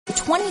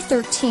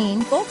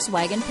2013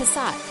 Volkswagen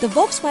Passat. The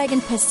Volkswagen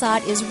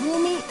Passat is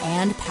roomy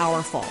and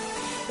powerful.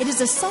 It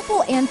is a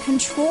supple and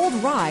controlled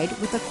ride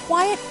with a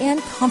quiet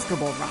and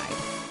comfortable ride.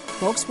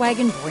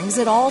 Volkswagen brings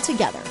it all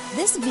together.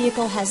 This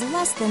vehicle has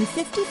less than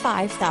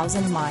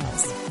 55,000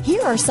 miles.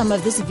 Here are some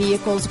of this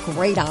vehicle's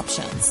great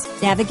options: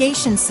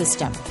 navigation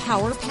system,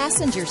 power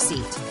passenger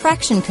seat,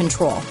 traction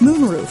control,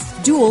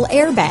 moonroof, dual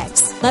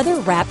airbags,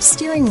 leather-wrapped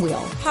steering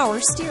wheel, power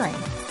steering,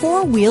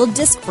 four-wheel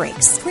disc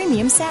brakes,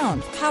 premium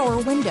sound, power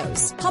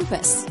windows,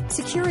 compass,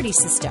 security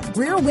system,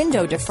 rear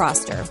window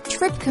defroster,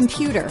 trip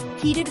computer,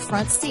 heated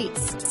front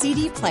seats,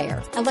 CD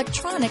player,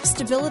 electronic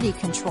stability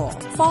control,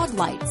 fog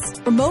lights,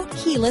 remote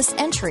keyless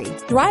entry.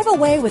 Drive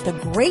away with a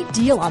great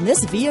deal on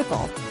this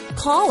vehicle.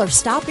 Call or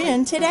stop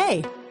in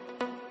today.